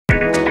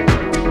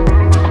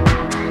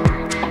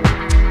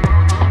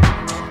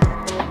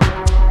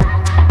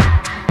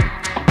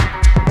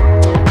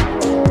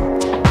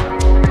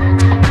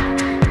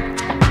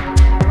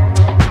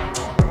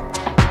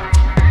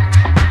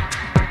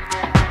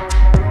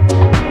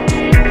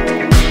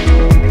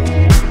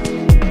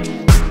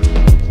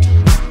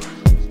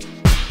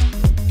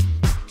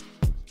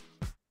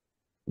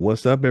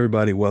What's up,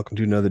 everybody? Welcome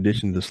to another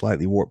edition of the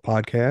Slightly Warped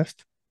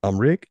Podcast. I'm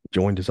Rick,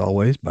 joined as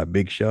always by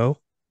Big Show.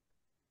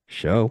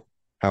 Show,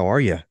 how are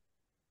you?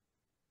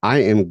 I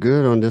am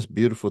good on this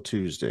beautiful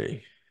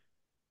Tuesday.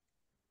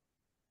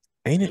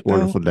 Ain't It's it a though?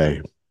 wonderful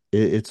day.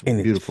 It's And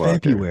it's beautiful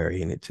out there.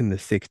 February and it's in the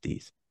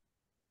 60s.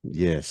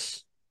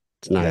 Yes,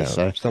 it's nice.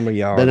 Now, I've some of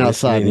y'all are been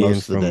outside listening in most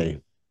of the from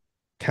day.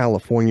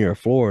 California or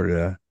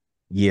Florida.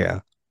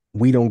 Yeah,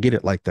 we don't get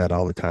it like that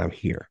all the time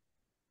here.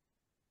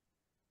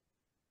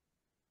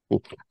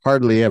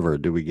 Hardly ever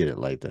do we get it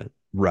like that.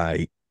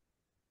 Right.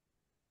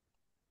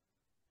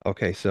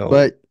 Okay, so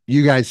But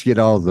you guys get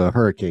all the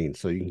hurricanes,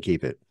 so you can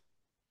keep it.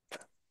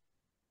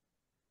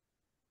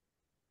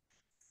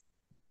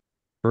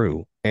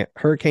 true. And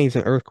hurricanes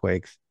and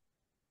earthquakes.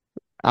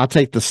 I'll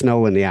take the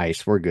snow and the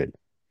ice. We're good.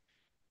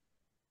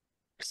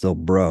 So,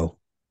 bro,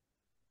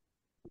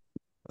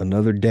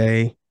 another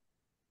day,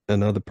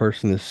 another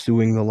person is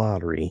suing the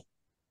lottery.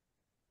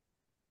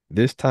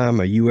 This time,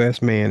 a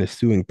U.S. man is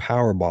suing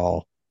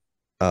Powerball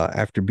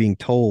after being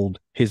told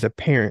his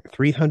apparent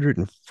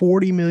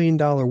 $340 million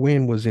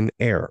win was in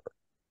error.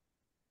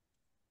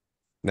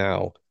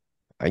 Now,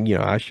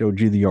 I showed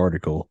you the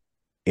article.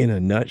 In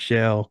a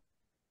nutshell,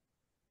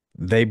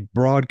 they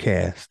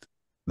broadcast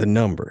the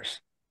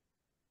numbers.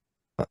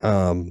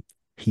 Um,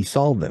 he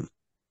saw them.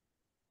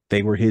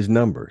 They were his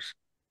numbers.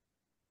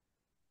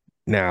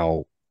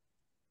 Now,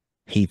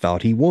 he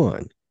thought he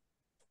won.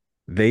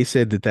 They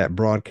said that that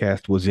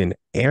broadcast was in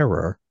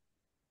error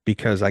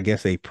because I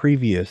guess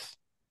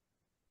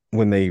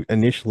when they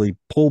initially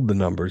pulled the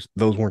numbers,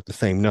 those weren't the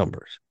same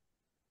numbers.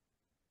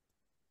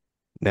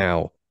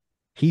 Now,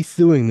 he's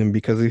suing them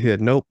because he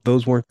said, nope,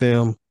 those weren't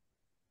them.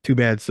 Too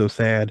bad, so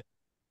sad.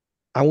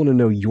 I want to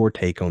know your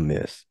take on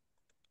this.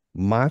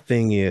 My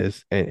thing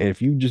is, and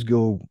if you just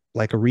go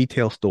like a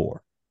retail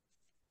store,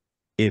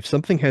 if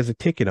something has a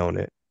ticket on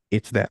it,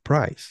 it's that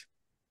price.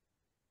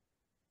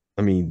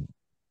 I mean,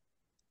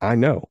 I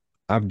know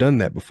I've done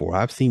that before.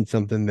 I've seen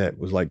something that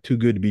was like too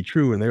good to be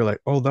true, and they're like,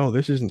 oh, no,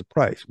 this isn't the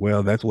price.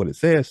 Well, that's what it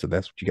says. So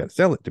that's what you got to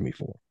sell it to me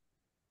for.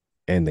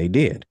 And they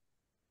did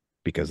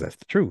because that's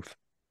the truth.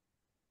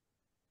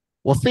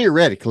 Well,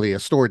 theoretically, a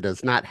store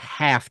does not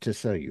have to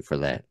sell you for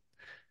that.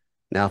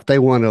 Now, if they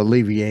want to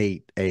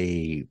alleviate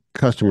a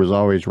customer's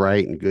always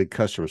right and good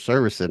customer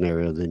service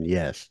scenario, then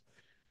yes,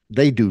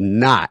 they do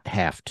not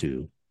have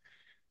to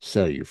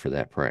sell you for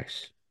that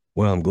price.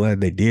 Well, I'm glad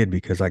they did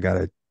because I got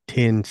a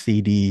 10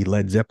 CD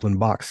Led Zeppelin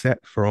box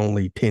set for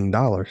only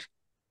 $10.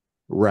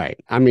 Right.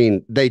 I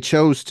mean, they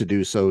chose to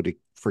do so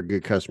for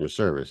good customer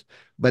service,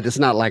 but it's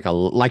not like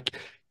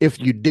if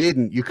you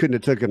didn't, you couldn't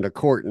have took them to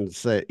court and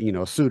said,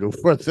 sued them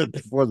for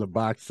the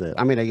box set.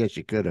 I mean, I guess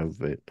you could have,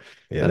 but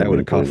Yeah, that'd that have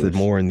would been have costed pointless.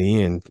 more in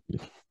the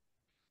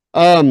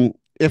end.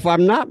 If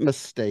I'm not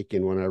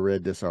mistaken, when I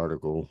read this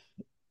article,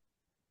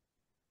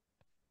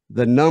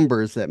 the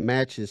numbers that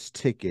match his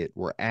ticket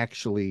were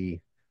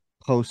actually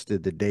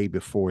posted the day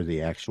before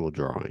the actual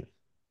drawing.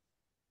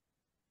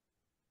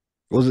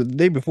 Was it the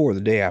day before or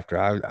the day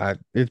after?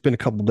 It's been a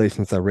couple of days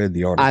since I read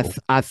the article.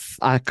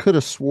 I could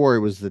have swore it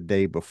was the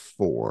day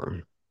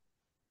before.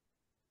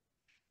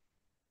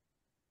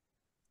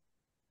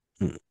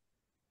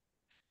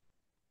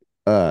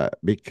 Hmm.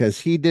 Because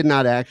he did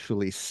not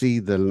actually see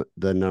the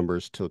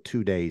numbers till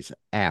 2 days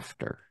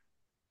after.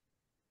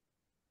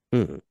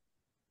 Hmm.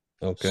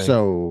 Okay.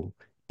 So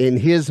in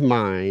his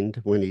mind,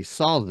 when he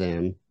saw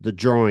them, the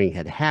drawing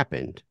had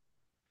happened.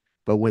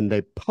 But when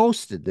they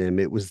posted them,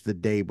 it was the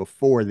day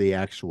before the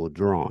actual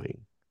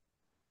drawing.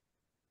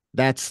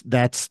 That's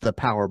the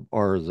power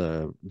or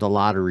the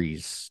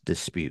lottery's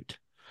dispute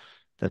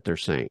that they're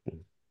saying,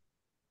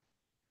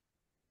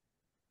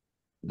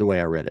 the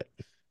way I read it.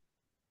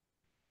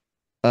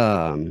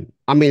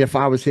 I mean, if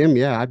I was him,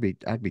 yeah, I'd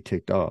be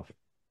ticked off.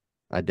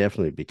 I'd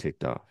definitely be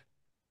ticked off.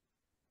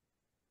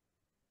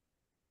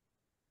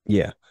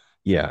 Yeah.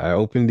 Yeah. I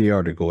opened the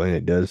article and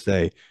it does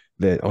say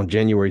that on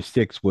January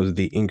 6th was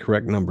the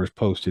incorrect numbers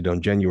posted.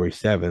 On January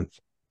 7th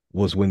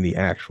was when the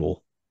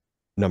actual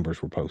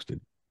numbers were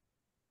posted.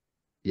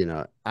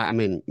 I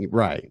mean,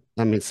 right.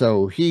 I mean,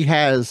 so he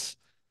has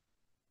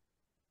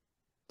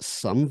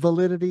some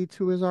validity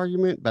to his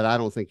argument, but I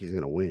don't think he's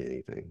going to win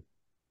anything.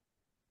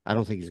 I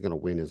don't think he's going to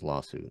win his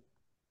lawsuit.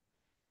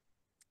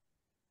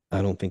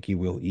 I don't think he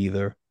will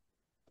either,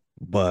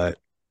 but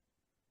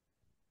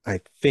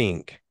I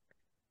think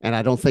And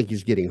I don't think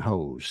he's getting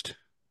hosed.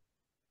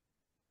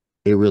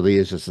 It really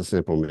is just a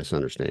simple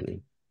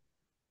misunderstanding.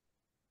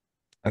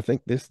 I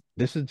think this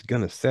is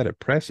going to set a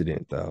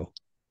precedent though,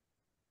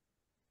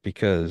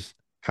 because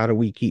how do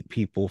we keep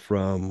people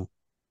from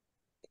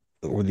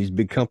or these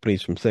big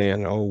companies from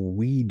saying, "Oh,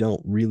 we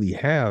don't really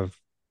have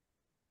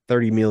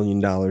 $30 million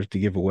to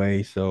give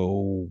away,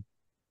 so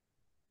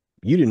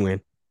you didn't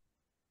win."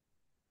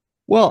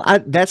 Well,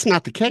 that's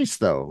not the case,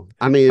 though.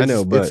 I mean, I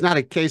know, it's but not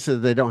a case that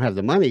they don't have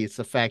the money. It's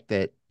the fact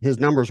that his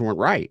numbers weren't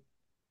right.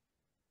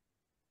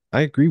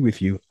 I agree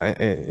with you.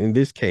 In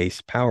this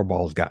case,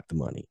 Powerball's got the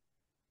money,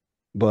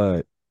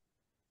 but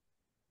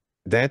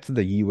that's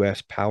the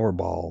US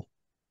Powerball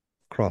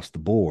across the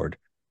board.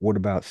 What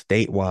about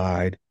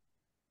statewide?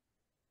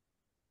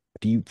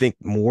 Do you think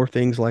more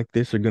things like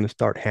this are going to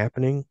start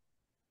happening?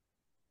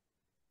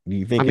 Do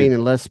you I think mean,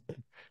 it's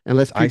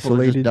unless people are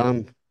just isolated?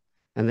 dumb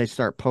and they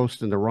start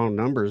posting the wrong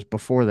numbers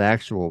before the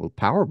actual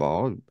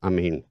Powerball, I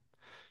mean,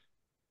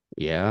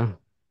 yeah.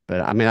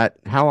 But I mean,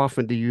 how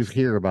often do you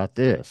hear about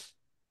this?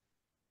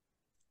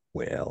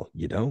 Well,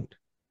 you don't.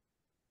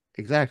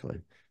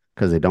 Exactly.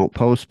 Because they don't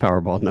post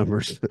Powerball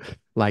numbers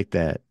like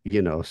that,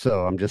 you know.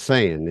 So I'm just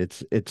saying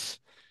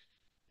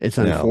it's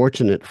Now,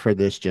 unfortunate for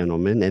this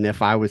gentleman. And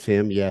if I was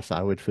him, yes,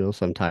 I would feel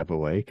some type of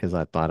way because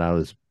I thought I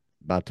was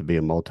about to be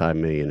a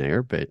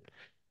multimillionaire. But,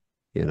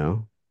 you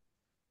know,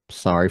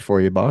 sorry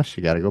for you, boss.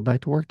 You got to go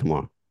back to work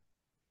tomorrow.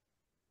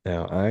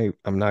 I'm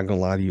not gonna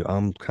lie to you.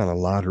 I'm kind of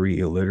lottery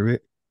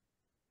illiterate.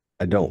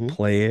 I don't Hmm.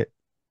 play it.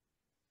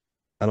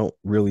 I don't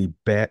really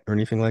bet or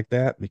anything like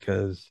that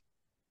because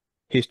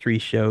history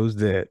shows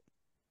that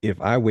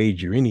if I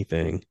wager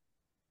anything,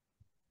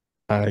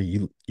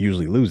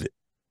 usually lose it.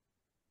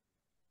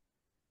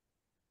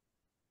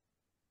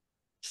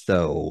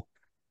 So,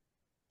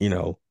 you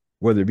know,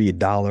 whether it be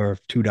 $1,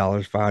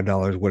 $2,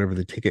 $5, whatever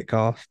the ticket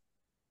costs,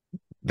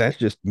 that's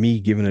just me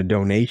giving a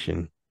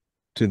donation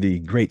to the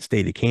great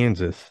state of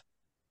Kansas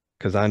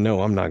because I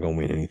know I'm not gonna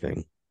win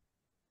anything.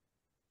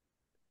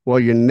 Well,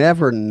 you're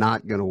never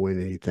not going to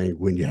win anything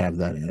when you have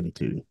that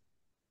attitude.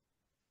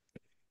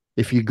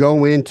 If you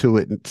go into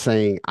it and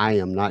saying, I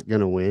am not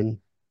going to win,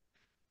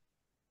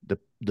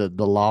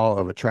 the law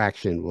of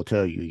attraction will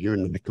tell you you're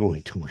not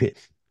going to win.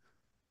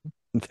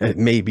 That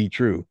may be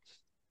true.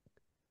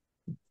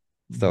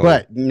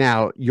 So But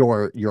now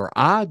your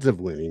odds of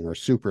winning are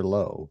super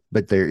low,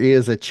 but there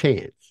is a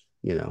chance,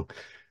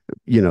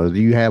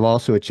 you have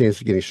also a chance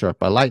of getting struck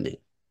by lightning.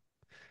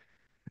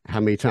 How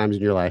many times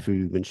in your life have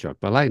you been struck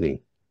by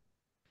lightning?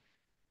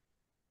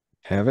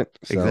 haven't.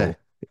 So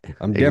Exactly.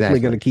 I'm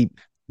definitely gonna Exactly.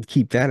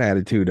 keep that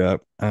attitude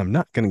up. I'm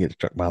not gonna get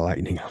struck by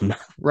lightning. I'm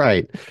not.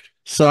 Right.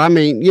 So I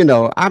mean,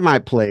 I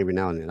might play every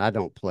now and then. I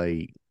don't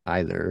play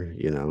either,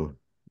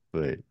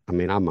 but I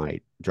mean, I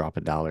might drop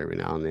 $1 every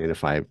now and then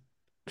if I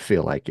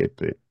feel like it.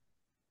 But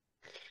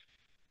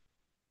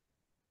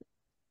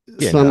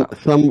Yeah, no.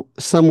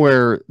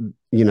 somewhere,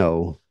 you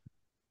know,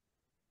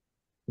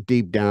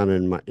 deep down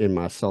in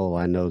my soul,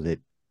 I know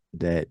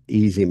that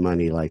easy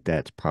money like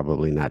that's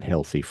probably not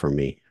healthy for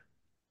me.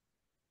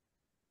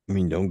 I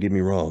mean, don't get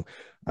me wrong.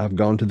 I've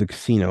gone to the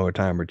casino a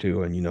time or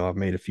two, and I've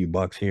made a few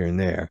bucks here and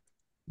there,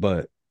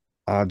 but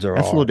odds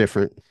That's a little are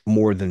different.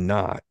 more than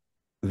not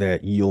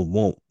that you'll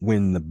won't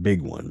win the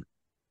big one.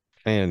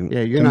 And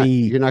Yeah, to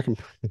me,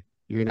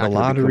 you're the not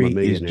going to become a lottery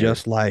is millionaire.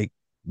 just like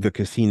the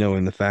casino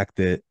in the fact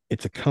that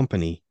it's a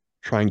company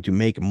trying to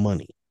make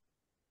money.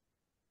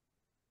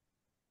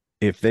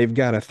 If they've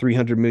got a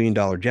 $300 million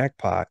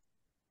jackpot,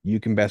 you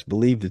can best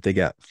believe that they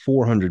got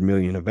 400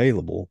 million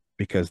available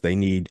because they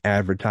need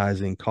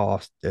advertising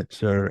costs, et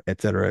cetera,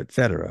 et cetera, et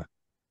cetera.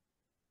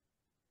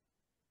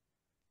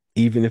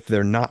 Even if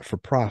they're not for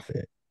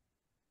profit,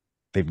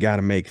 they've got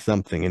to make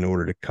something in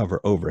order to cover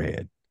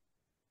overhead.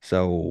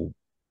 So,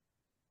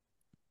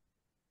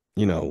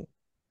 you know,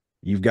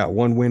 you've got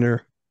one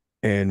winner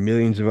and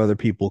millions of other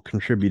people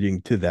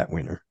contributing to that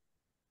winner.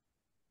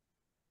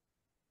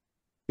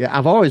 Yeah,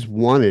 I've always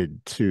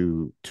wanted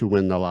to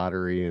win the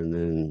lottery and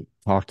then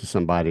talk to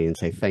somebody and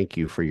say thank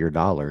you for your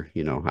dollar.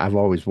 I've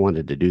always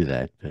wanted to do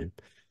that, but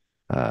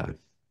uh,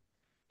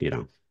 you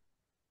know,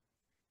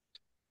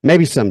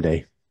 maybe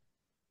someday.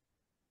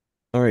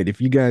 All right,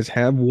 if you guys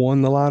have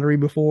won the lottery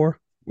before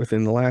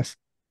within the last,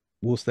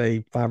 we'll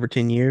say 5 or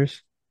 10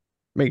 years,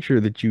 make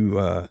sure that you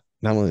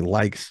not only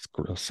like,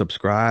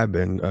 subscribe,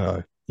 and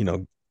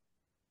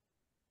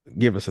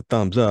give us a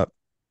thumbs up,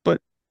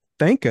 but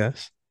thank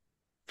us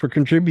for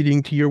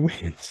contributing to your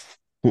wins.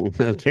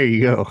 There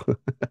you go.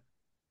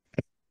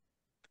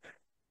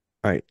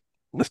 All right,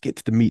 let's get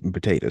to the meat and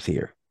potatoes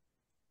here.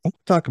 I want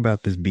to talk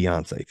about this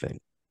Beyonce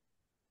thing.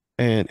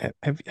 And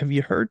have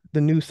you heard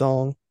the new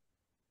song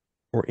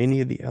or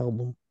any of the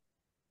album?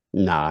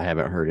 Nah, I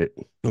haven't heard it.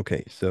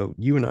 Okay, so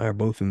you and I are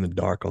both in the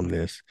dark on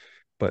this,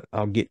 but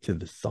I'll get to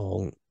the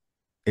song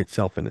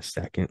itself in a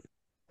second.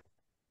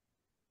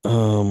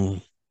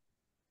 Um,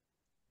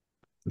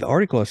 the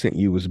article I sent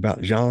you was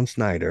about John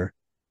Snyder.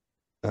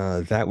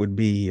 That would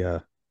be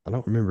I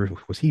don't remember,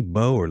 was he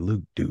Bo or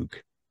Luke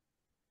Duke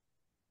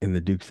in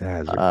the Dukes of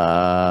Hazzard?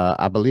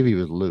 I believe he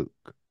was Luke.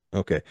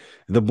 Okay,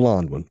 the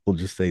blonde one. We'll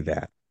just say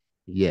that.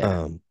 Yeah.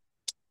 Um,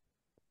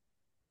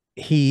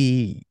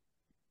 he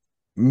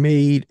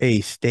made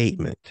a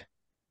statement.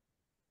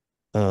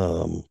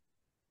 Um,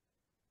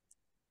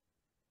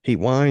 he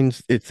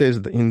whines. It says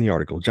in the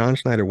article, John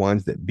Schneider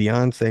whines that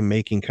Beyonce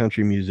making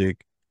country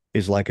music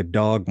is like a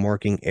dog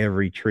marking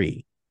every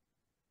tree.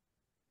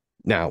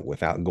 Now,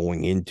 without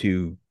going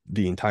into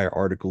the entire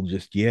article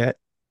just yet,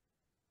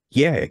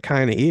 yeah, it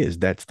kind of is.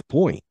 That's the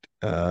point.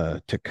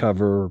 To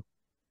cover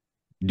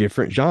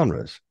different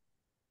genres.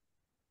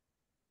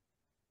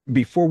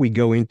 Before we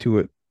go into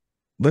it,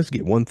 let's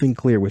get one thing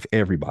clear with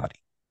everybody.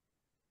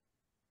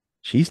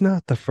 She's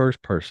not the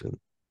first person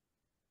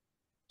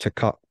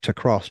to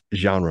cross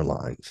genre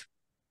lines.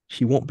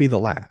 She won't be the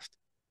last.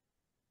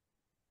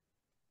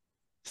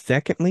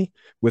 Secondly,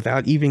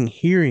 without even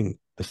hearing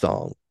the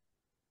song,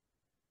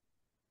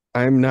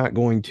 I'm not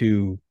going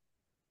to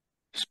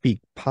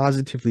speak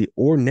positively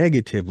or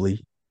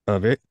negatively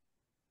of it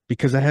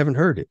because I haven't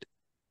heard it.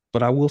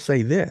 But I will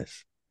say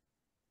this: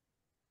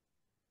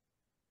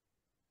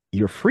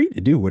 you're free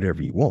to do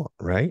whatever you want,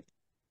 right?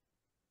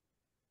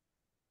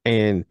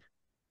 And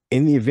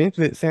in the event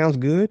that it sounds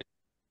good,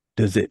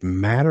 does it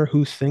matter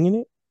who's singing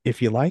it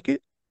if you like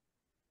it?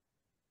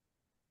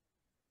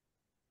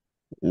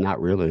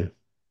 Not really.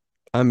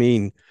 I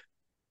mean,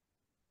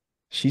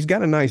 she's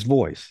got a nice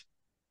voice.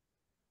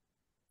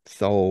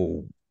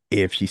 So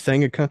if she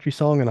sang a country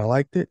song and I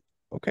liked it,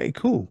 okay,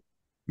 cool.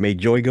 May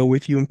joy go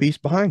with you and peace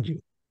behind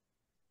you.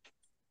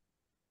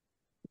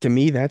 To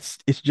me, it's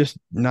just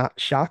not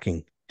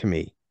shocking to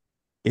me.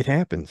 It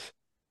happens.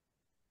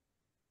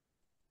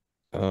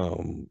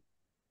 Um,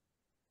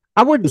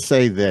 I wouldn't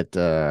say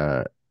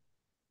that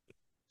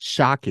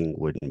shocking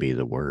wouldn't be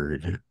the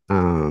word.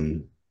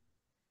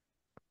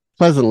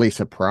 Pleasantly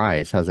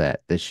surprised. How's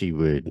that? That she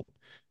would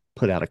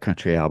put out a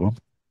country album.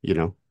 You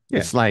know, yeah,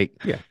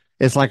 yeah,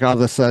 it's like all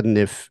of a sudden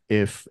if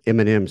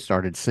Eminem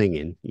started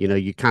singing,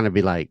 you kind of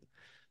be like,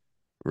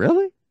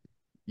 really?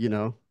 You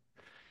know,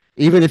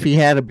 even if he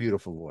had a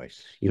beautiful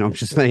voice, I'm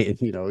just saying,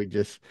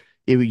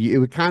 it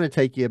would kind of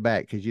take you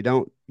aback because you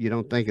don't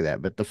think of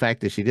that. But the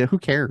fact that she did, who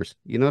cares?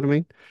 You know what I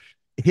mean?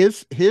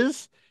 His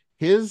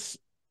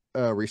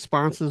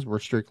responses were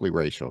strictly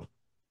racial.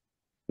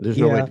 There's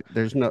no way. yeah.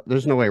 There's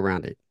no way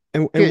around it.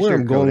 And Can't where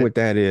I'm sugarcoat going it. with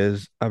that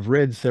is I've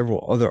read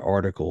several other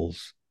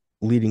articles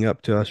leading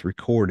up to us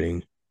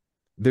recording.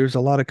 There's a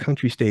lot of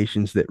country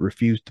stations that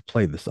refuse to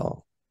play the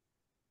song.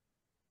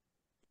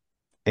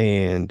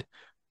 And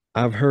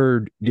I've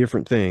heard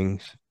different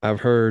things.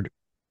 I've heard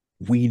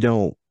we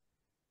don't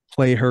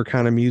play her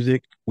kind of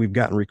music. We've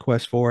gotten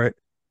requests for it.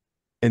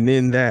 And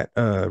then that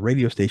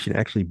radio station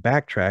actually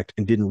backtracked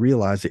and didn't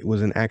realize it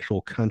was an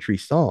actual country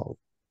song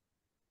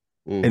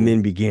and Hmm.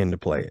 then began to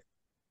play it.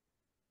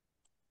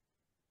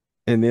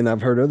 And then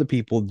I've heard other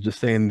people just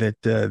saying that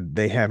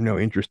they have no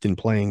interest in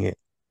playing it.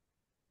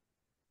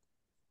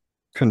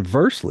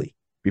 Conversely,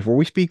 before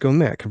we speak on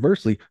that,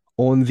 conversely,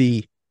 on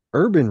the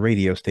urban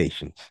radio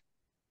stations,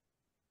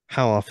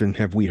 how often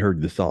have we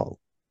heard the song?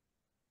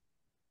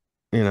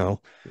 You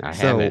know, I so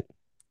haven't.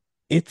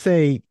 it's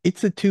a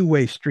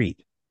two-way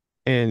street,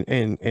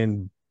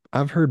 and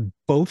I've heard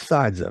both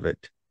sides of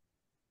it.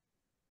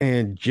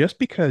 And just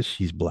because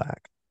she's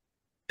black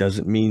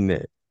doesn't mean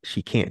that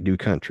she can't do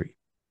country.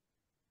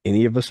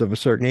 Any of us of a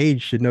certain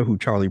age should know who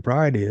Charlie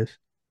Pride is.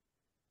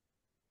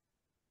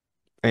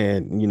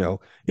 And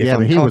Yeah,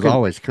 but he was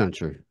always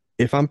country.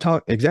 if I'm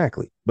talking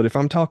exactly, but if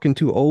I'm talking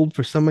too old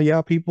for some of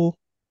y'all people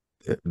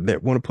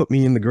that want to put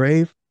me in the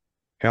grave,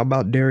 how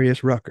about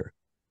Darius Rucker?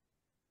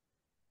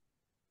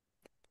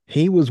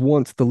 He was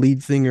once the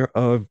lead singer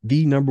of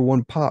the number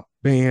one pop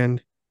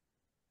band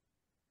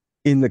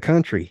in the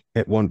country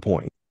at one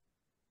point,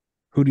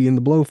 Hootie and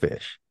the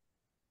Blowfish.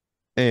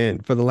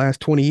 And for the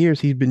last 20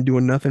 years, he's been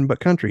doing nothing but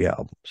country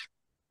albums,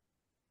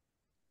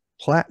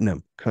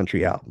 platinum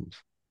country albums.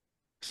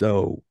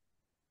 So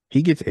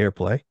he gets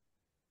airplay.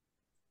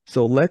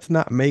 So let's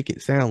not make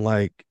it sound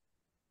like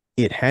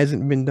it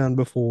hasn't been done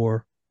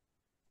before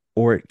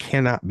or it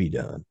cannot be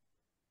done.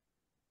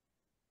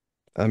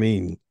 I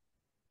mean,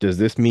 does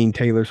this mean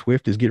Taylor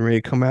Swift is getting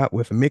ready to come out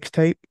with a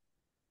mixtape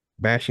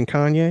bashing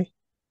Kanye?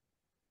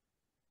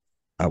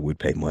 I would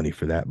pay money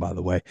for that, by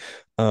the way.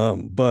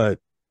 But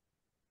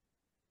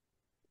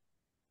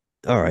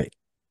all right,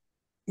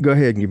 go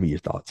ahead and give me your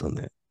thoughts on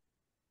that.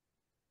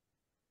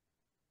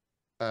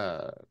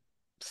 Uh,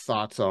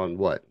 Thoughts on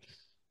what?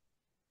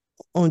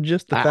 On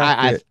just the I, fact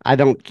I I that, I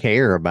don't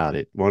care about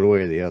it one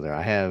way or the other.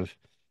 I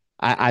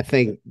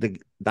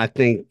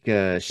think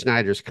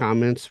Schneider's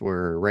comments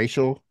were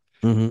racial,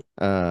 mhm,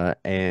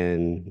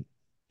 and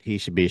he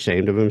should be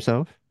ashamed of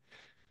himself.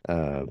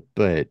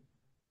 But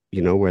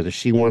whether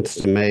she wants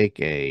to make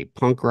a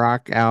punk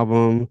rock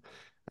album,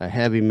 a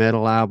heavy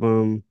metal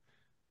album,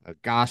 a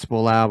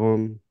gospel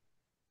album,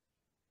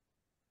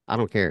 I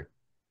don't care.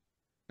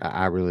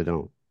 I really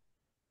don't.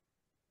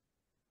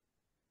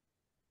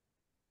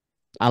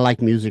 I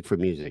like music for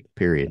music,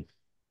 period.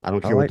 I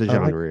don't I care what like the I like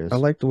genre I is.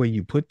 like the way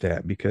you put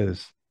that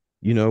because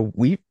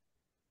we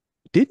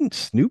didn't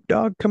Snoop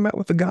Dogg come out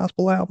with a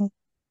gospel album?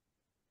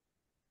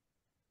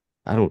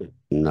 I don't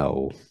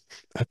know.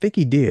 I think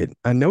he did.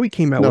 I know he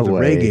came out No with a way.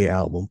 reggae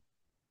album.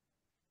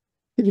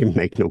 He didn't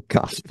make no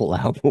gospel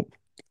album.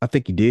 I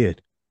think he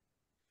did.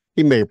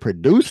 He may have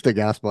produced a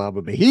gospel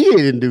album, but he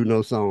didn't do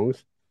no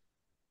songs.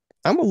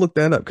 I'm gonna look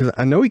that up because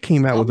I know he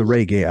came out with I'm a look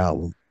reggae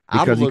album I'm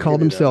because he called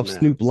looking it up himself now.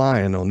 Snoop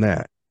Lion on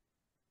that.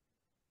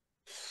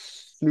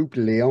 Snoop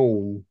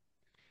Leon.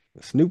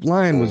 Snoop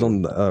Lion was Uh,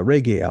 on the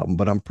reggae album,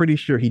 but I'm pretty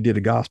sure he did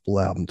a gospel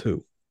album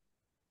too.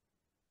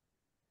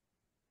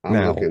 I'm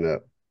Now, looking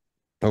up.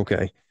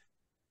 okay,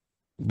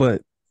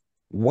 but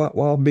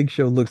while Big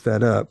Show looks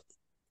that up,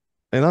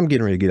 and I'm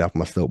getting ready to get off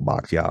my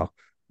soapbox, y'all.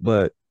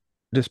 But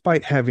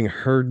despite having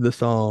heard the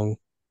song,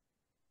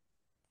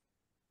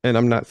 and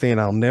I'm not saying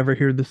I'll never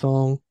hear the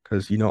song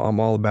because, I'm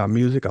all about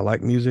music. I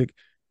like music.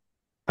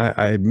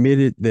 I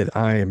admitted that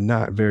I am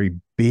not very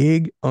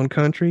big on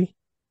country.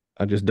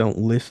 I just don't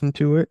listen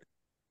to it.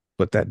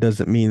 But that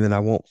doesn't mean that I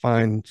won't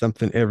find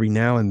something every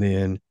now and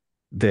then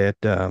that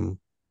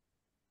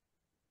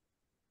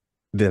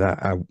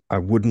that I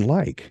wouldn't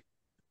like.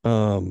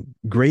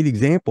 Great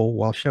example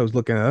while I was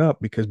looking it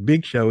up because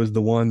Big Show is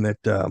the one that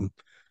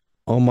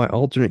on my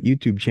alternate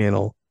YouTube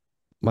channel,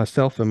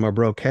 myself and my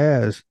bro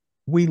Kaz,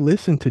 we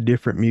listen to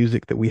different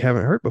music that we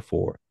haven't heard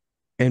before.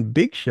 And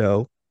Big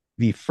Show,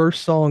 the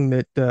first song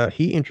that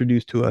he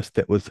introduced to us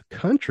that was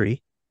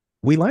country,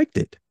 we liked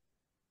it.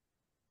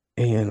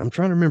 And I'm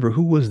trying to remember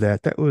who was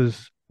that.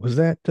 Was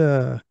that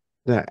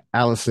Yeah,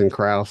 Alison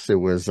Krauss. It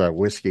was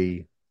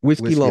Whiskey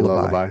Whiskey Lullaby.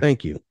 Lullaby.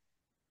 Thank you.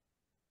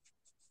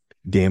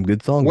 Damn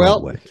good song, by the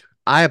Well, way.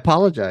 I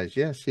apologize.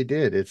 Yes, he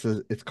did.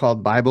 It's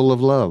called Bible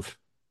of Love,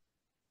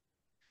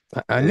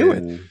 I knew it.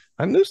 and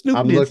I knew Snoop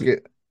I'm did some.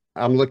 looking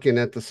I'm looking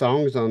at the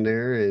songs on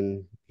there,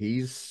 and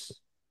he's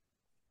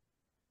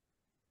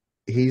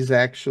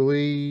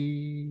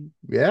actually,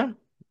 yeah.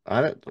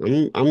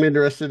 I'm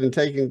interested in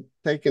taking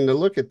a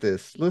look at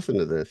this. Listen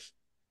to this.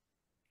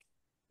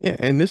 Yeah,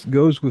 and this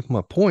goes with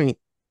my point.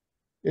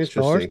 Stars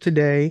Interesting.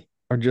 today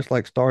are just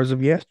like stars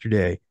of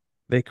yesterday.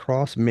 They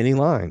cross many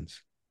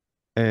lines.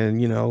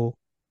 And, a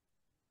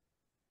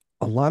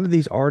lot of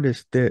these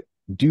artists that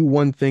do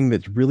one thing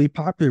that's really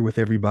popular with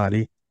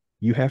everybody,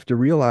 you have to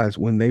realize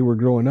when they were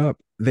growing up,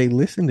 they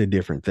listened to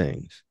different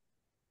things.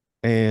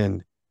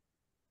 And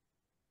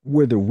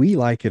whether we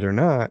like it or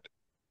not,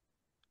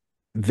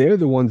 they're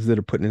the ones that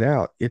are putting it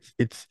out. It's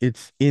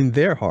in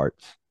their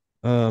hearts.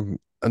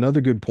 Another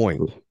good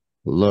point.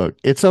 Look,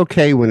 it's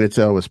okay when it's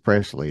Elvis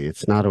Presley.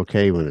 It's not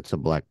okay when it's a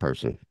black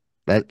person.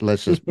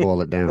 Let's just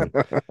boil it down.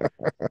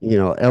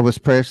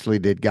 Elvis Presley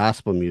did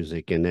gospel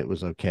music and it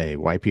was okay.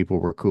 White people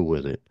were cool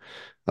with it.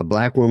 A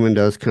black woman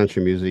does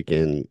country music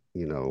and,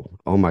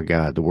 oh my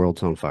God, the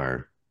world's on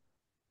fire.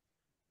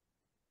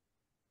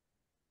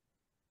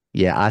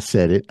 Yeah, I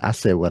said it. I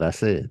said what I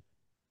said.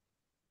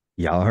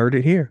 Y'all heard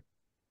it here.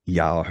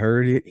 Y'all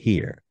heard it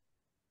here.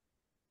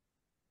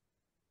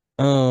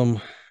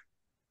 Um,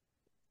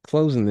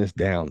 Closing this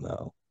down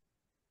though,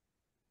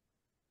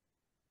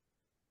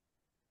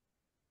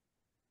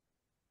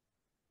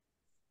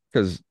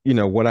 because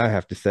what I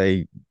have to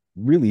say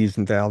really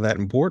isn't all that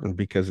important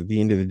because at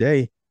the end of the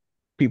day,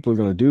 people are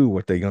going to do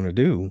what they're going to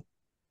do.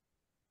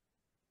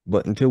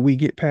 But until we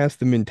get past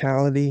the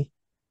mentality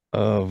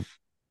of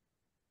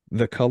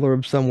the color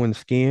of someone's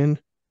skin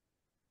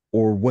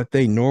or what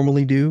they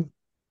normally do,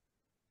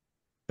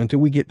 until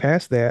we get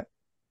past that,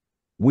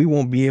 we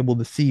won't be able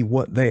to see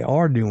what they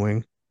are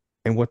doing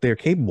and what they're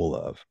capable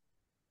of.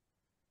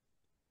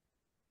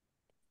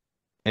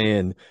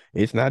 And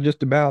it's not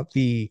just about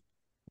the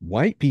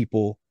white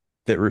people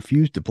that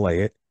refuse to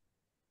play it,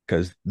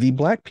 because the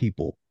black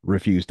people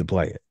refuse to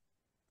play it.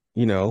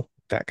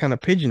 That kind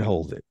of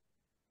pigeonholes it.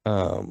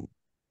 Um,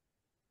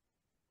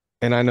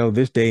 and I know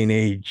this day and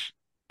age,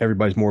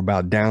 everybody's more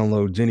about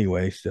downloads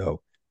anyway.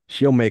 So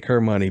she'll make her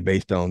money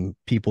based on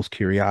people's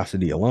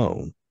curiosity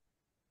alone.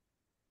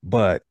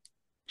 But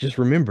just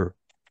remember,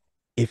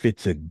 if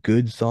it's a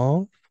good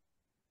song,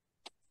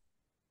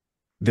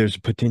 there's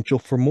potential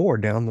for more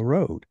down the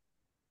road.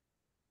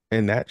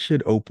 And that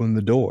should open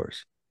the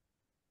doors.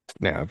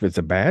 Now, if it's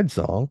a bad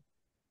song,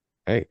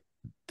 hey,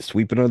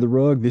 sweep it under the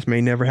rug. This may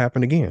never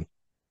happen again.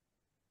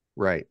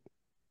 Right.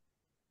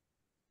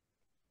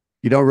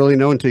 You don't really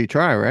know until you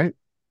try, right?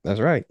 That's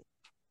right.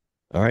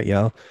 All right,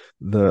 y'all.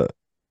 The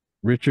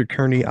Richard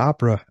Kearney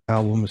opera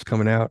album is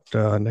coming out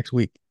next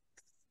week.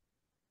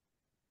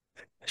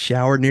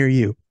 Shower near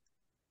you.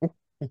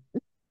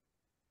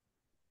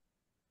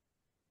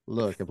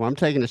 Look, if I'm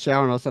taking a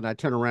shower and all of a sudden I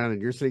turn around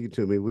and you're singing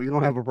to me, we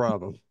don't have a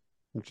problem.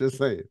 I'm just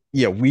saying.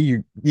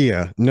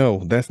 Yeah,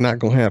 no, that's not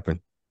gonna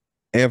happen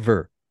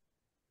ever.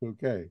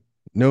 Okay.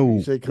 You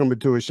No, say coming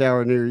to a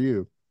shower near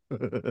you.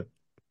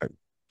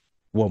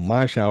 well,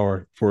 my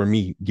shower for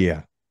me,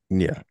 yeah,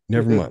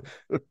 never mind.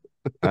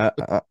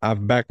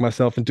 I've backed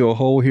myself into a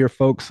hole here,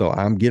 folks. So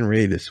I'm getting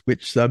ready to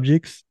switch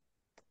subjects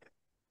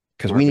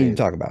because we Smart need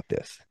to man. talk about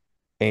this,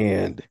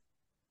 and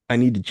I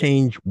need to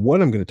change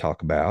what I'm going to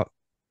talk about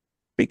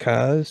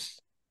because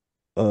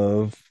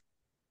of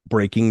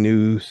breaking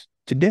news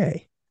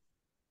today.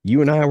 You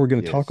and I were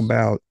going to talk Yes.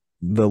 about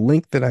the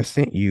link that I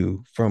sent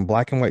you from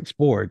Black and White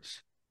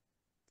Sports.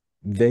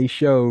 They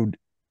showed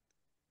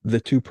the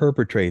two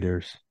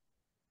perpetrators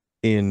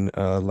in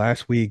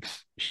last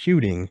week's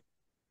shooting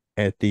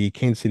at the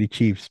Kansas City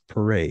Chiefs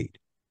parade.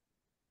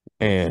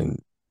 Yes. And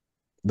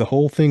the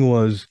whole thing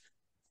was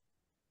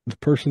the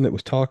person that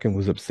was talking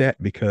was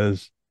upset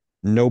because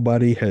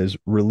nobody has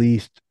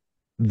released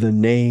the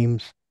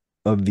names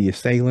of the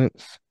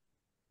assailants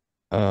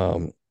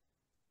um,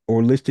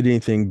 or listed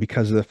anything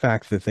because of the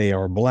fact that they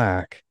are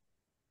black.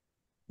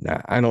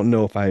 Now, I don't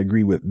know if I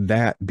agree with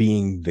that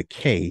being the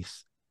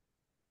case.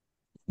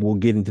 We'll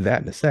get into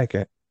that in a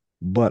second.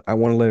 But I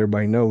want to let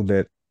everybody know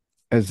that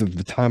as of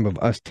the time of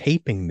us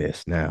taping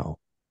this now,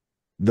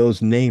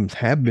 those names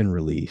have been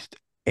released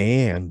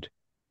and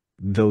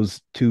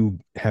those two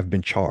have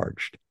been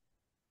charged.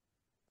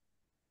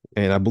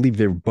 And I believe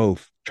they're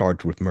both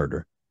charged with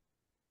murder.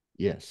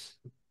 Yes.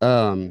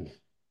 Um,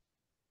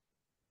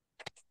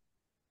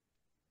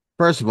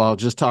 First of all,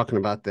 just talking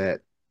about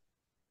that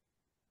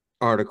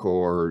article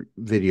or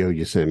video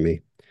you sent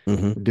me,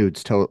 Hmm.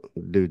 dude's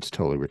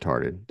totally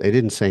retarded. They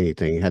didn't say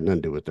anything. It had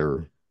nothing to do with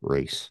their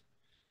race.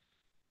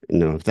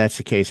 If that's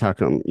the case, how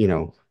come,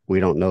 we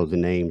don't know the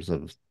names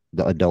of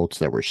the adults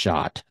that were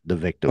shot, the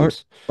Aren't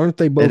victims? aren't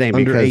they It both ain't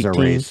under because of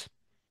 18? race.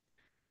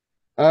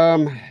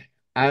 Um,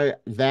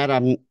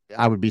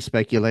 I would be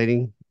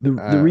speculating. The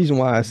Uh, reason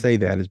why I say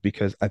that is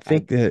because I I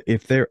think that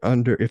if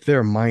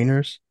they're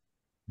minors,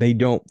 they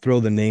don't throw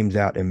the names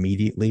out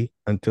immediately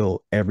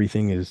until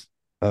everything is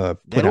they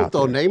put don't out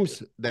throw there.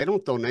 names. They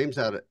don't throw names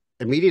out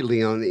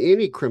immediately on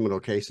any criminal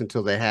case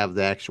until they have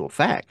the actual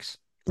facts.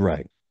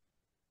 Right.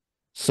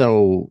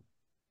 So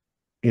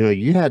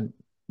you had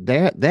they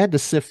had to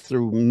sift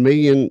through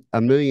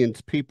a million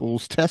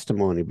people's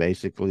testimony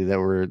basically that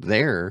were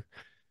there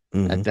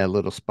Hmm. at that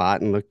little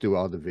spot and look through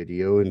all the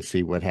video and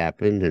see what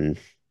happened. And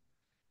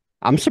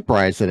I'm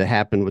surprised that it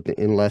happened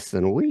in less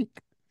than a week.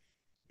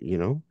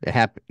 It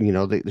happened.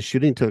 The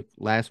shooting took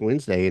last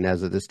Wednesday, and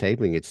as of this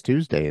taping, it's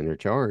Tuesday, and they're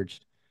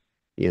charged.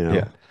 You know,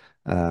 Yeah.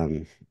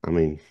 um, I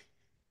mean,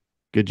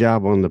 good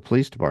job on the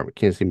police department,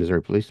 Kansas City,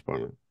 Missouri Police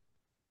Department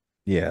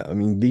Yeah. I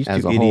mean, these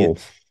as two a whole.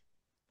 idiots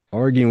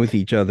arguing with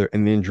each other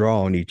and then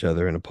draw on each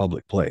other in a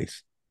public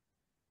place.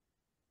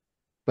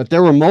 But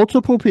there were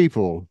multiple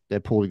people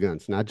that pulled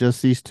guns, not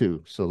just these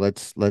two. So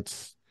let's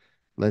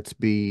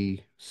be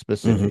Hmm.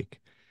 specific.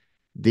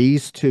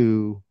 These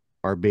two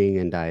are being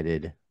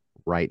indicted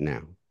right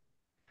now.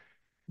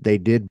 They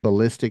did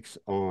ballistics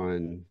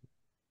on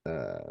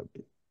uh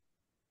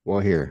well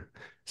here,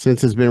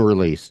 since it's been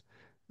released.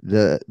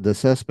 The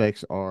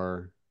suspects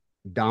are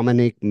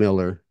Dominic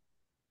Miller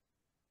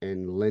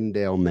and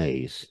Lindell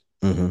Mays.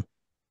 Hmm.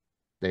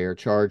 They are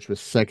charged with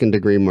second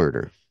degree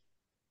murder.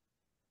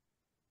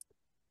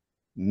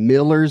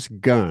 Miller's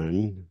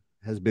gun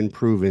has been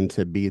proven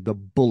to be the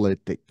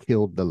bullet that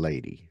killed the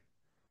lady.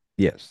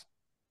 Yes.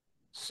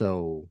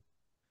 So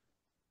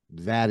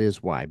that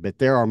is why. But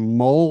there are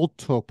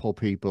multiple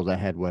people that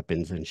had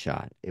weapons and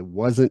shot. It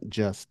wasn't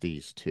just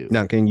these two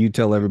Now, can you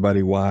tell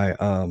everybody why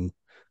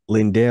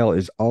Lindell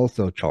is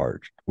also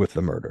charged with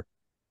the murder?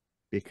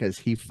 because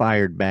he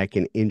fired back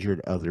and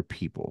injured other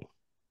people.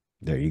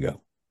 There you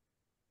go.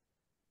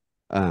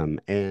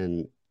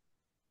 And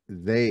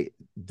they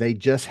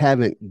just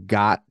haven't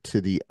got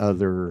to the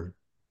other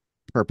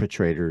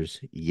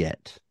perpetrators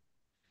yet.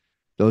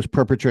 Those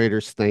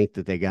perpetrators think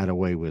that they got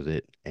away with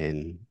it,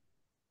 and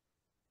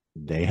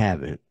they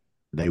haven't.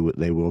 They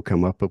will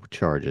come up with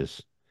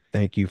charges.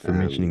 Thank you for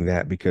mentioning Um,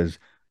 that because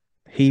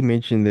he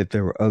mentioned that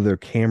there were other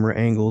camera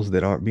angles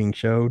that aren't being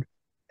showed.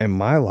 And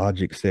my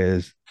logic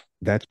says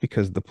that's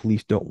because the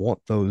police don't want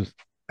those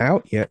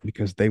out yet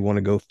because they want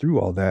to go through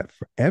all that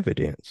for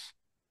evidence.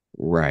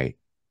 right.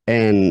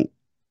 And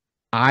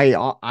I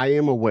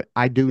am aware.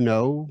 I do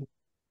know.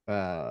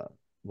 Uh,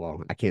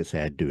 well, I can't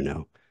say I do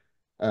know.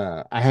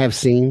 I have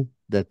seen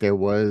that there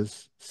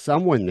was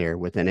someone there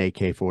with an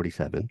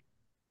AK-47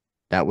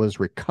 that was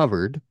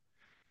recovered,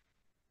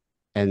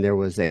 and there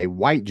was a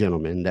white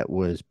gentleman that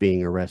was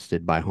being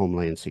arrested by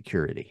Homeland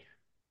Security.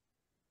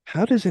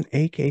 How does an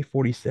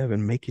AK-47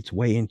 make its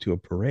way into a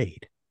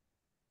parade?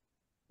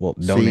 Well,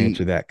 don't See,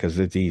 answer that because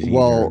it's easier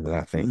well, than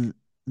I think.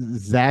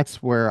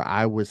 that's where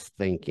I was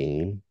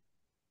thinking,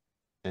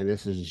 and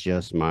this is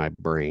just my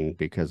brain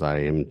because I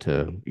am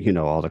to,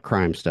 all the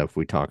crime stuff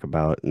we talk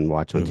about and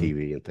watch on Hmm.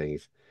 TV and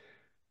things.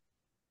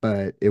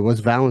 But it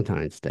was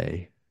Valentine's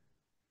Day.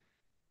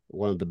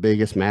 One of the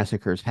biggest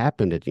massacres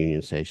happened at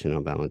Union Station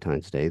on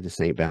Valentine's Day. The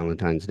St.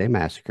 Valentine's Day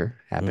Massacre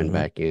happened Hmm.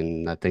 back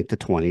in, I think, the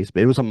 20s,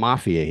 but it was a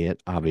mafia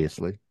hit,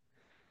 obviously.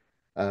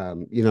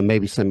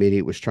 Maybe some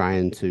idiot was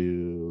trying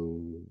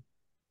to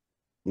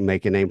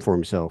make a name for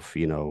himself,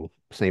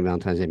 St.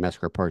 Valentine's Day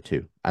Massacre Part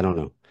Two. I don't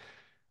know.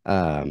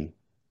 Um,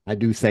 I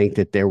do think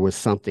that there was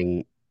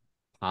something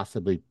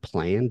possibly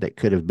planned that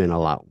could have been a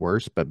lot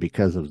worse, but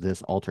because of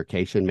this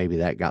altercation, maybe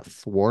that got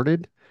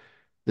thwarted.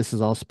 This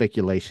is all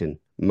speculation,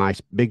 my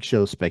big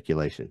show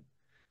speculation.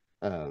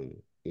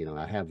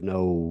 I have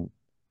no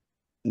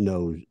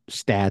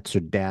stats or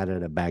data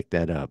to back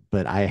that up,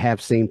 but I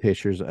have seen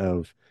pictures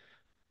of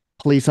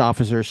police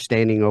officers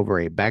standing over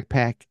a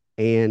backpack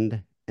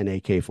and an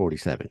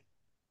AK-47.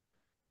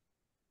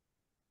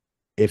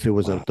 If it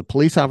was Wow. the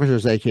police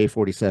officer's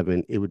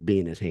AK-47, it would be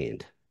in his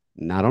hand,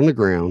 not on the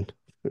ground,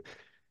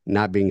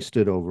 not being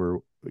stood over.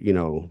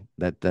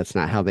 That's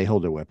not how they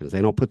hold their weapons.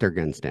 They don't put their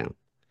guns down.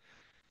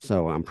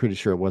 So I'm pretty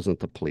sure it wasn't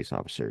the police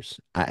officers.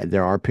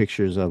 There are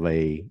pictures of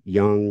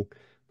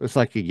looks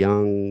like a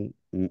young,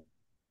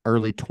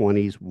 early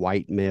 20s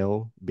white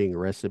male being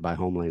arrested by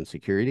Homeland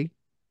Security.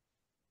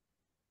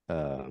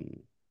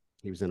 Um,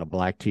 he was in a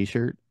black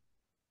t-shirt.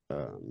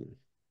 Um,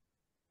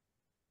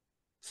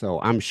 So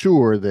I'm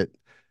sure that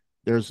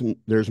there's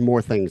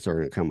more things that are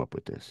going to come up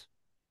with this.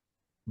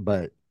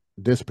 But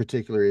this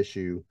particular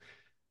issue,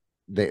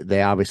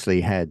 they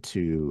obviously had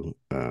to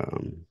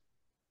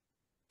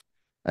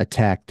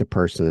attack the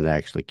person that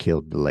actually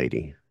killed the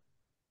lady.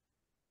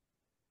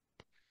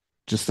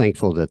 Just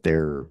thankful that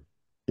they're,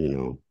 you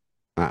know,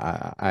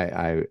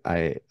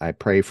 I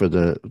pray for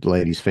the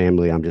lady's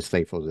family. I'm just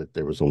thankful that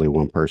there was only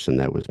one person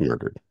that was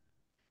murdered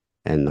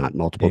and not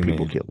multiple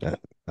people Amen. killed.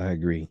 I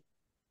agree.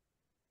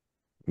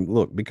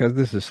 Look, because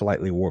this is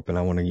slightly warped and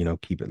I want to,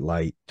 keep it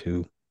light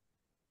too.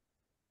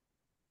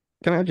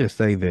 Can I just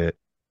say that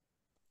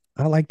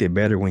I liked it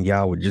better when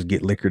y'all would just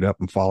get liquored up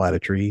and fall out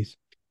of trees?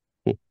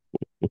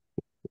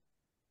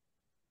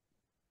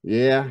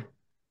 Yeah,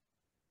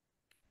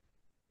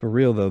 For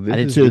real though, I this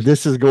did is too. just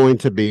This is going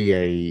to be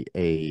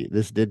a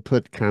this did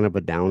put kind of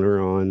a downer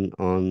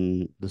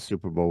on the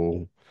Super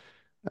Bowl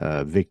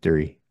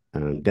victory.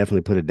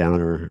 Definitely put a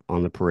downer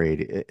on the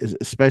parade,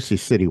 especially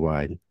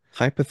citywide.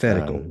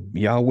 Uh, hypothetical.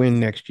 Y'all win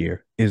next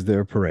year. Is there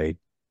a parade?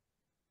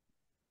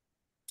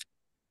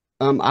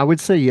 I would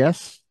say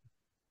yes.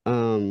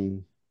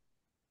 Um,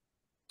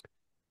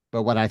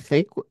 but what I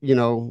think,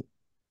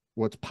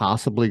 what's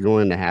possibly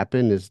going to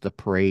happen is the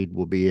parade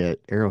will be at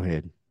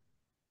Arrowhead.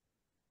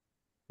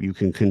 You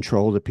can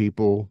control the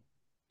people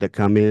that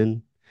come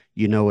in.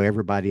 You know,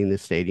 everybody in the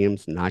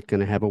stadium's not going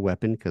to have a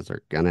weapon because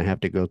they're going to have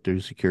to go through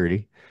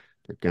security.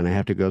 They're going to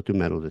have to go through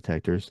metal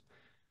detectors.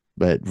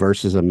 But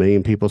versus a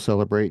million people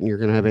celebrating, you're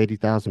going to have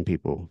 80,000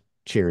 people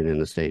cheering in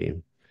the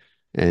stadium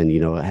and,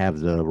 have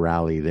the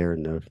rally there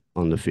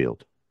on the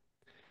field.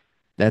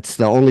 That's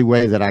the only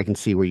way that I can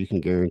see where you can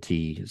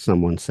guarantee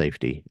someone's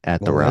safety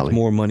at the Well, that's rally.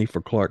 more money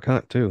for Clark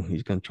Hunt too.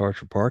 He's going to charge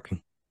for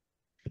parking.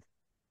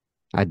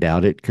 I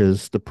doubt it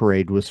because the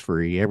parade was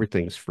free.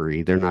 Everything's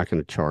free. They're not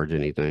going to charge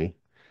anything.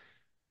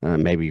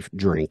 Maybe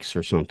drinks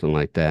or something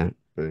like that.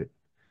 But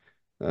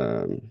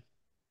um,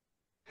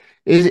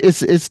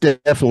 it's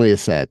definitely a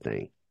sad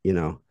thing,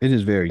 It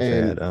is very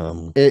and sad.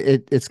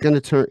 it's going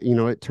to turn,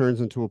 it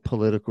turns into a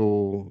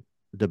political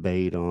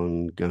debate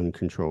on gun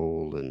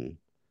control and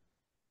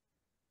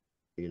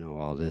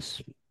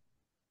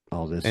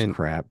all this and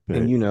crap.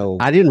 and But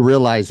I didn't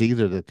realize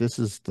either that this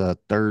is the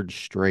third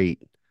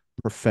straight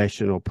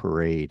professional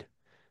parade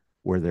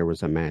where there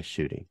was a mass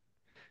shooting.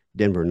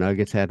 Denver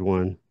Nuggets had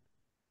one,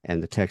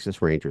 and the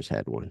Texas Rangers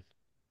had one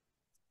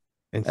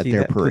and at see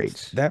their that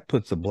parades.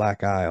 puts a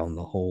black eye on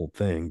the whole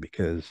thing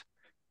because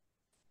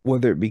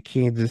whether it be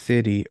Kansas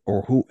City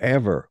or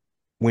whoever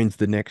wins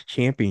the next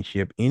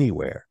championship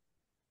anywhere,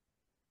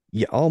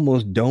 you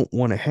almost don't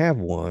want to have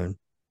one,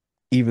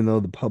 even though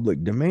the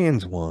public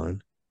demands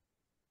one.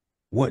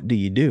 What do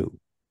you do?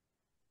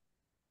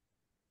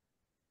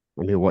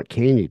 I mean, what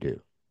can you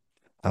do?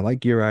 I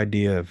like your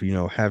idea of,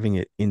 having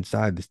it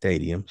inside the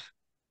stadiums.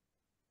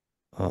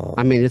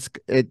 I Um, mean,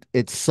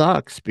 it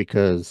sucks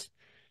because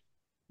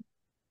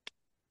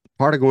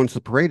part of going to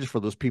the parade is for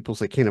those people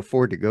that can't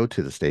afford to go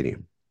to the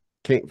stadium,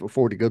 can't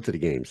afford to go to the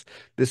games.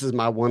 This is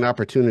my one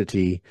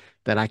opportunity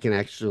that I can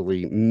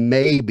actually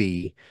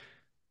maybe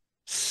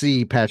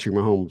see Patrick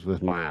Mahomes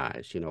with my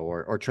eyes,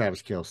 or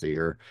Travis Kelce,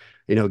 or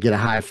get a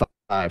high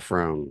five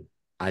from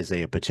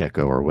Isaiah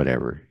Pacheco or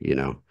whatever.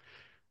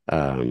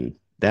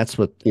 That's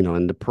what,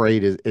 and the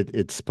parade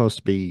it's supposed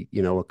to be,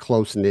 a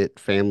close knit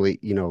family,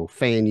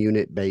 fan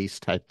unit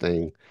based type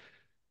thing.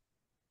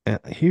 and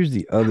here's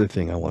the other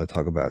thing I want to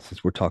talk about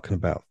since we're talking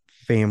about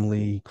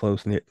family,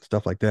 close knit,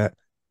 stuff like that.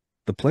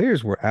 The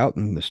players were out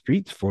in the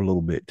streets for a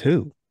little bit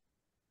too,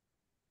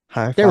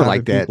 high They were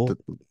like fiving that. people.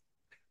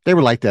 They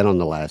were like that on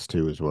the last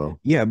two as well.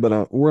 Yeah,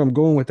 but where I'm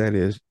going with that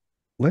is,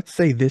 let's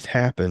say this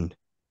happened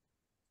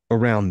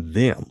around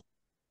them,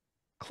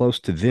 close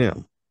to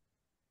them.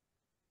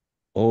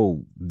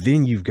 Oh,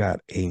 then you've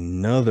got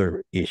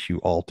another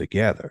issue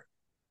altogether.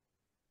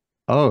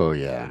 Oh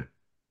yeah.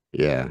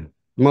 Yeah.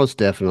 Most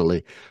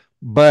definitely.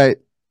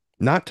 But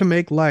Not to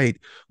make light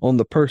on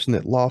the person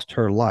that lost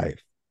her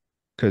life,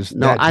 because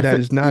no, that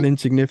is not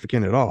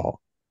insignificant at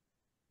all.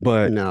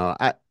 But no,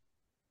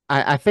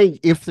 I think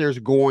if there's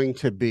going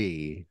to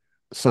be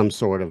some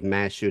sort of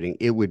mass shooting,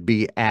 it would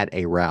be at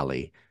a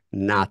rally,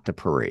 not the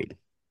parade.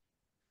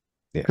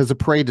 yeah, Because the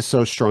parade is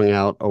so strung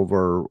out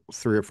over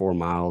 3 or 4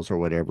 miles or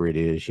whatever it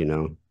is.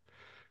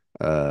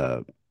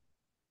 Uh,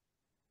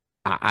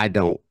 I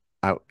don't,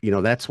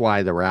 that's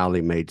why the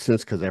rally made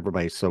sense because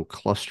everybody's so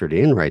clustered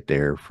in right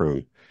there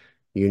from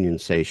Union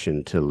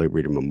Station to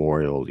Liberty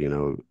Memorial.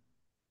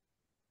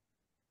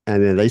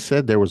 And then they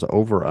said there was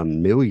over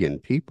 1 million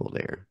people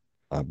there.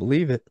 I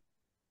believe it.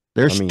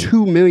 I There's mean,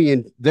 2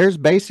 million, there's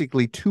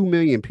basically 2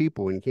 million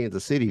people in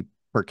Kansas City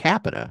per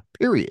capita,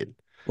 period.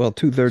 well,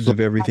 two-thirds So of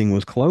everything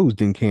was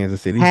closed in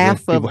Kansas City, so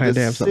half people of the had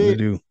to have something to city,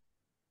 do.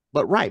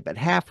 but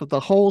half of the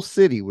whole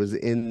city was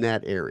in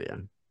that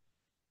area.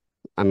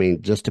 I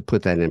mean, just to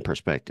put that in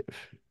perspective,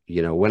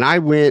 when I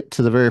went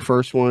to the very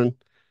first one,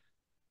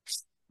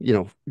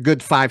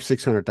 good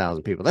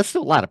 600,000 people. That's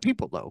still a lot of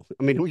people, though.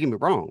 I mean, don't get me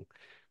wrong,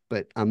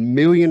 but 1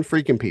 million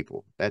freaking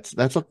people. That's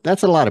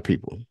a lot of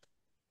people.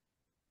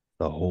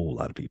 a whole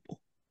lot of people.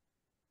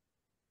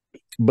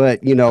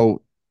 But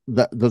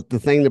the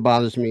thing that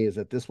bothers me is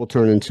that this will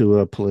turn into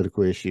a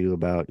political issue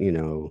about,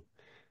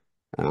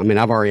 I mean,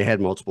 I've already had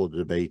multiple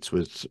debates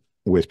with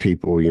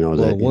people, Well,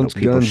 that, once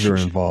guns are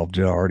involved,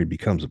 it already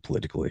becomes a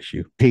political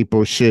issue.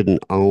 people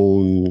shouldn't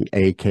own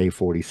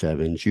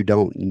AK-47s. You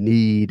don't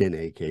need an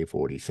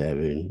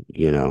AK-47,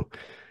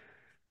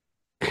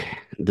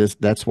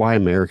 that's why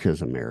America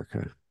is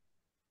America,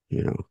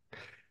 you know.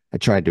 I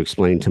tried to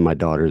explain to my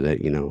daughter that,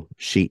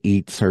 she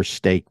eats her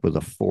steak with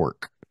a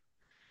fork.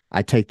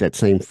 I take that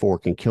same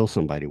fork and kill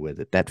somebody with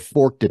it. That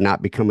fork did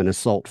not become an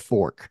assault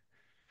fork.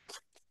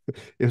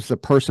 It was the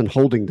person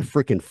holding the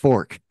freaking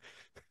fork.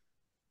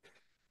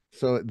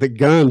 So the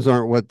guns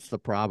aren't what's the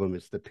problem.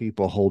 It's the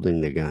people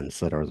holding the guns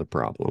that are the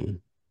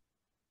problem.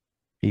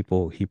 He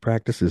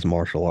practices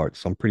martial arts,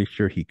 so I'm pretty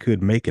sure he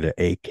could make it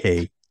a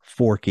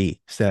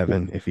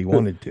AK-47 if he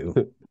wanted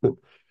to.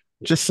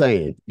 Just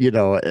saying,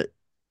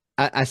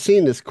 I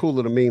seen this cool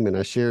little meme and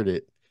I shared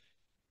it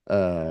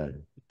uh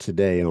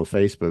today on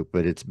Facebook,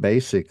 but it's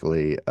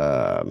basically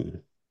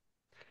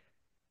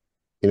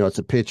it's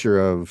a picture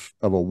of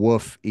a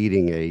wolf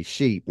eating a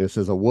sheep. It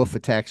says a wolf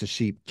attacks a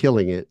sheep,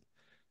 killing it.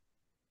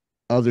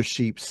 Other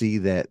sheep see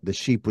that the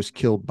sheep was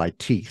killed by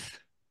teeth.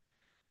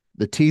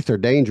 The teeth are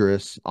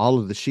dangerous. All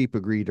of the sheep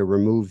agree to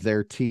remove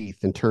their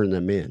teeth and turn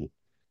them in.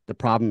 The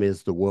problem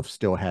is the wolves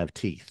still have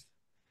teeth.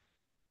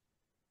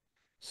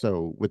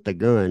 So with the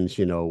guns,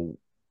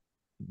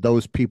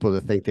 those people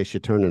that think they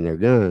should turn in their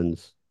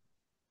guns,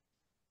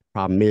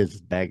 problem is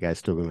bad guys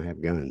still gonna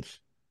have guns.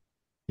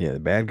 Yeah,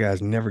 the bad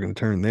guy's never going to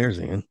turn theirs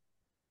in.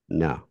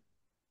 No.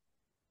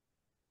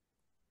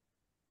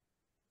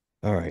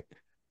 All right.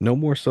 No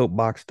more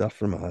soapbox stuff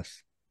from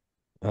us.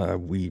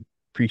 We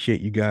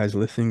appreciate you guys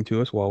listening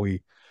to us while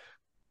we,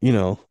 you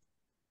know,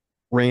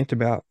 rant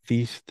about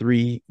these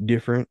three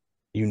different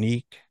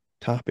unique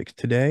topics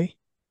today.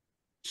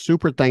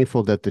 Super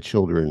thankful that the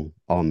children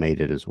all made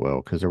it as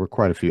well, because there were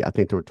quite a few. I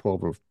think there were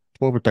 12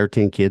 or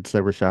 13 kids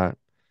that were shot.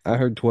 I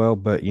heard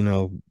 12, but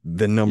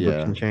the number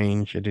Yeah. can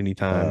change at any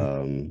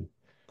time Um,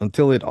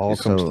 until it all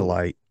comes to so,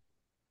 light.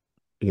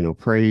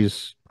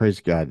 praise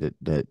God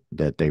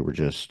that they were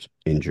just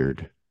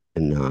injured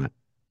and not,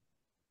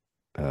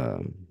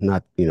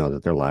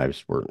 that their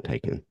lives weren't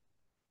taken.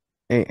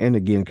 And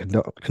again,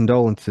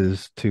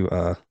 condolences to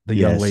the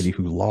young lady Yes.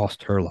 who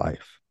lost her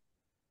life.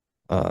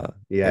 Uh,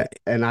 Yeah. eh,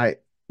 And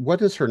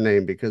what is her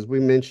name? Because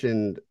we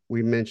mentioned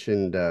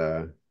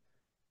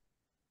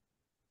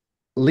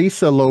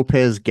Lisa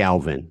Lopez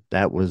Galvin.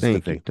 That was the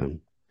thank you.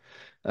 victim.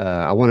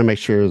 I want to make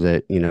sure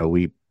that,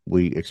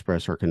 we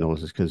express our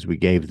condolences because we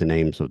gave the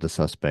names of the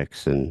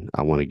suspects, and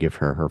I want to give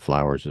her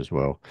flowers as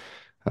well.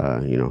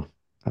 Uh, you know,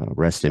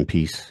 rest in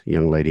peace,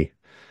 young lady,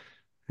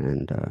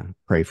 and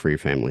pray for your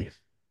family.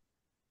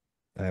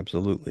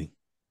 Absolutely.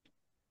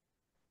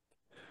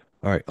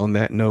 All right. On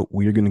that note,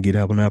 we're going to get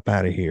up and up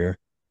out of here.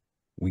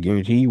 We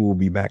guarantee we'll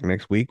be back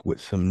next week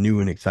with some new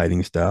and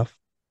exciting stuff.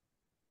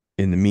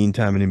 In the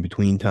meantime and in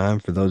between time,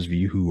 for those of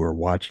you who are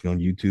watching on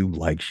YouTube,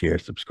 like, share,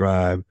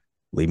 subscribe,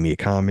 leave me a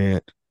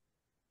comment.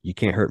 You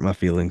can't hurt my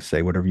feelings.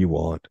 Say whatever you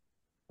want.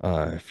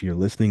 If you're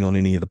listening on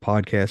any of the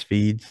podcast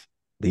feeds,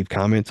 leave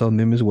comments on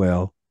them as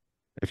well.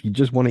 If you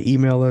just want to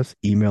email us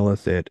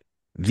at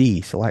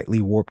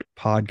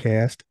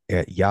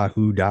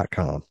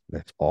theslightlywarpedpodcast@yahoo.com.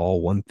 That's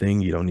all one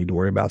thing. You don't need to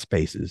worry about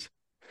spaces.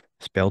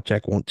 Spell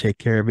check won't take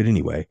care of it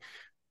anyway.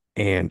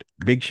 And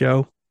Big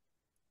Show,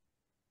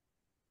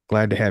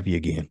 glad to have you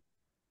again.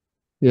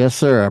 Yes,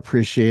 sir. I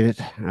appreciate it.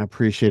 I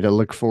appreciate it.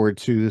 Look forward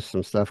to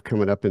some stuff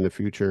coming up in the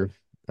future.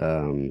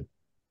 Um,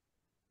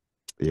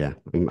 yeah,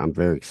 I'm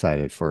very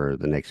excited for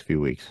the next few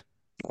weeks.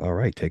 All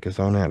right, take us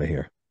on out of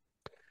here.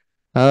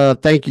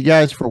 Thank you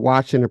guys for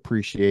watching.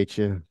 Appreciate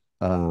you.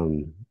 We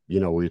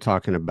are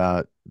talking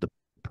about the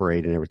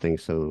parade and everything.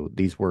 So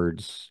these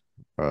words,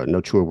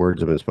 no truer words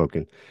have been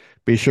spoken.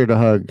 Be sure to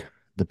hug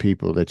the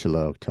people that you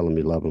love. Tell them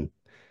you love them.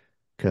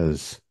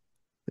 Because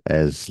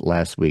as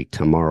last week,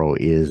 tomorrow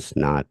is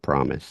not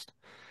promised.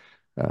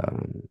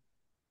 Um,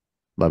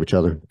 love each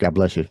other. God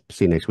bless you.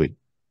 See you next week.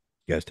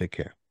 You guys take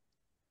care.